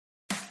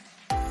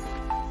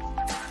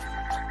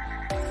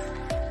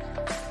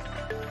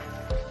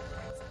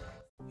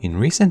In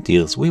recent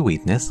years, we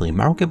witnessed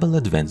remarkable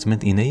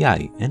advancement in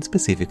AI, and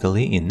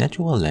specifically in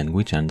natural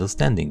language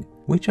understanding,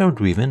 which are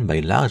driven by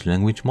large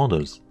language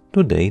models.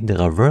 Today,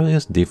 there are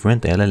various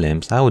different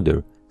LLMs out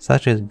there,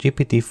 such as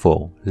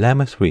GPT-4,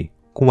 Llama 3,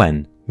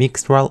 Qwen,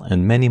 Mixtral,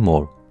 and many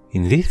more.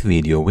 In this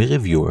video, we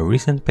review a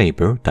recent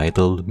paper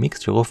titled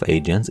Mixture of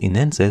Agents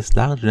Enhances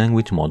Large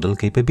Language Model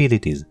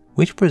Capabilities,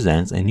 which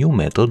presents a new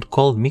method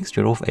called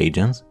Mixture of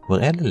Agents, where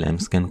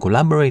LLMs can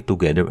collaborate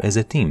together as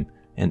a team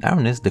and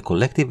harness the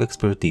collective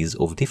expertise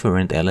of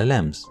different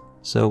LLMs.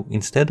 So,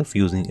 instead of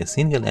using a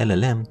single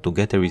LLM to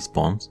get a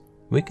response,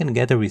 we can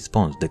get a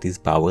response that is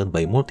powered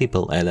by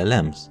multiple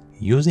LLMs.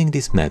 Using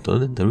this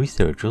method, the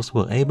researchers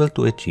were able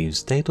to achieve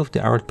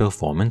state-of-the-art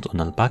performance on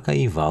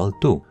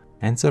AlpacaEval 2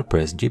 and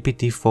surpass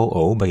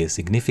GPT-4o by a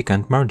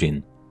significant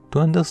margin. To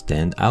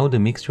understand how the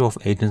Mixture of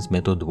Agents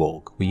method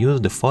works, we use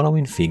the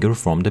following figure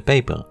from the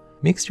paper.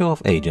 Mixture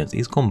of Agents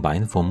is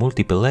combined from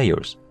multiple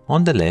layers.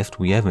 On the left,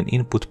 we have an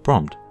input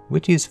prompt,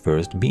 which is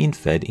first being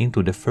fed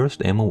into the first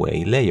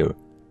MoA layer.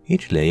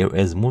 Each layer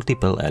has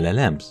multiple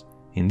LLMs.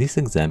 In this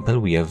example,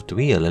 we have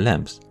 3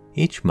 LLMs,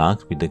 each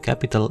marked with the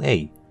capital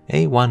A.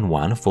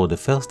 A11 for the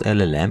first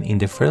LLM in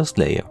the first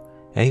layer,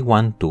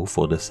 A12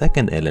 for the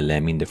second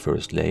LLM in the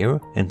first layer,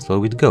 and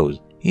so it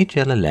goes. Each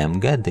LLM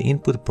gets the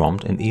input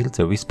prompt and yields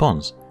a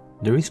response.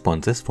 The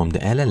responses from the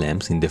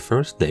LLMs in the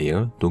first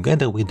layer,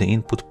 together with the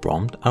input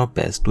prompt, are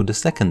passed to the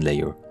second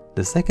layer.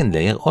 The second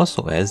layer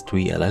also has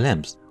 3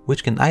 LLMs,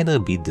 which can either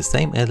be the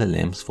same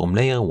LLMs from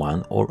layer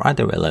 1 or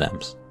other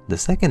LLMs. The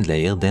second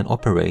layer then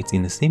operates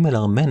in a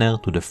similar manner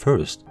to the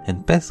first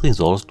and passes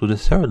results to the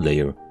third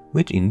layer,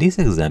 which in this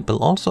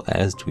example also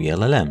has 3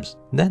 LLMs.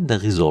 Then the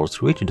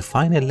results reach the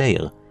final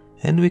layer,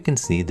 and we can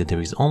see that there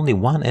is only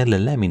one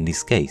LLM in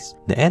this case.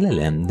 The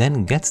LLM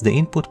then gets the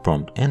input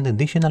prompt and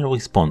additional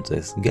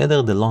responses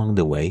gathered along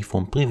the way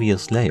from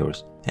previous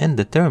layers, and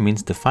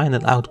determines the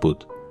final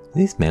output.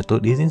 This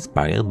method is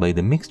inspired by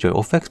the Mixture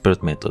of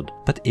Expert method,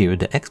 but here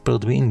the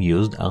experts being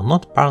used are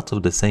not parts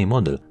of the same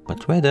model,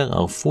 but rather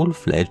are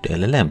full-fledged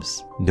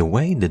LLMs. The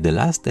way that the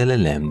last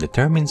LLM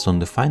determines on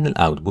the final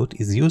output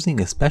is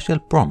using a special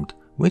prompt,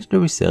 which the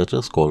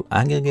researchers call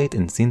Aggregate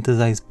and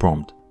Synthesize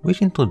prompt,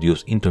 which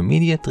introduce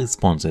intermediate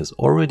responses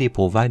already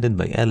provided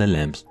by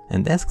LLMs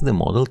and ask the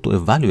model to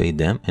evaluate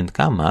them and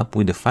come up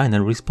with a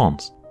final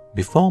response.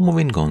 Before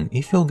moving on,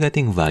 if you're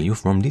getting value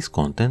from this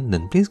content,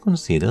 then please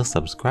consider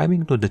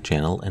subscribing to the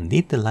channel and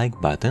hit the like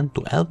button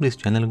to help this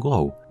channel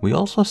grow. We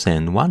also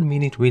send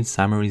 1-minute read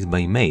summaries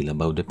by mail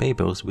about the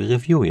papers we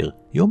review here.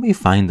 You may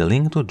find the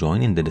link to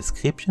join in the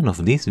description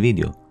of this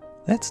video.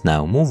 Let's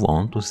now move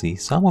on to see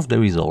some of the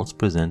results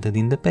presented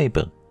in the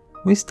paper.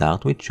 We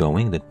start with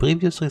showing that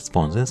previous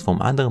responses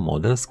from other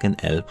models can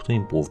help to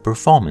improve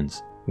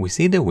performance. We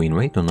see the win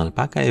rate on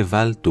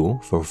AlpacaEval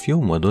 2 for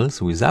few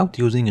models without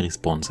using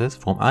responses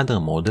from other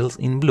models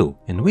in blue,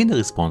 and with the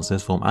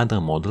responses from other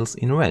models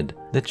in red.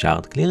 The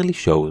chart clearly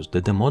shows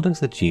that the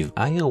models achieve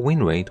higher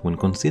win rate when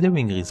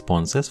considering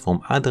responses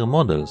from other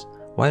models,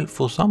 while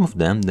for some of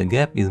them the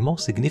gap is more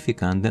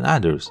significant than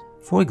others.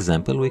 For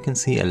example, we can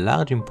see a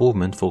large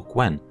improvement for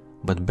Qwen,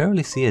 but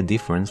barely see a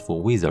difference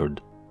for Wizard.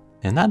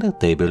 Another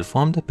table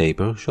from the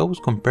paper shows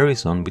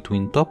comparison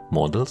between top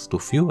models to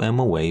few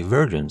MoA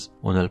versions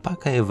on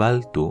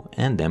AlpacaEval 2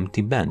 and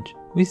MTBench.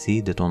 We see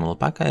that on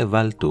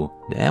AlpacaEval 2,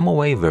 the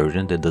MoA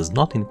version that does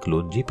not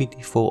include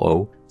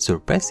GPT-4o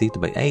surpasses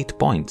it by 8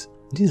 points.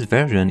 This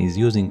version is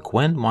using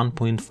Qwen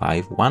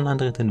 1.5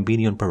 110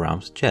 billion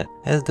params chat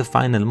as the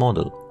final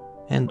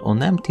model. And on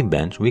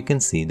MTBench we can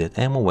see that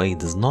MoA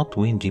does not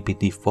win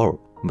GPT-4,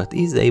 but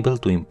is able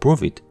to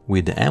improve it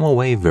with the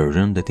MoA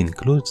version that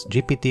includes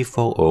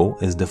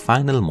GPT-4o as the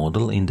final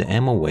model in the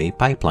MoA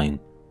pipeline.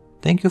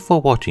 Thank you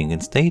for watching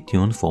and stay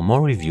tuned for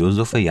more reviews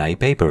of AI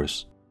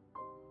papers.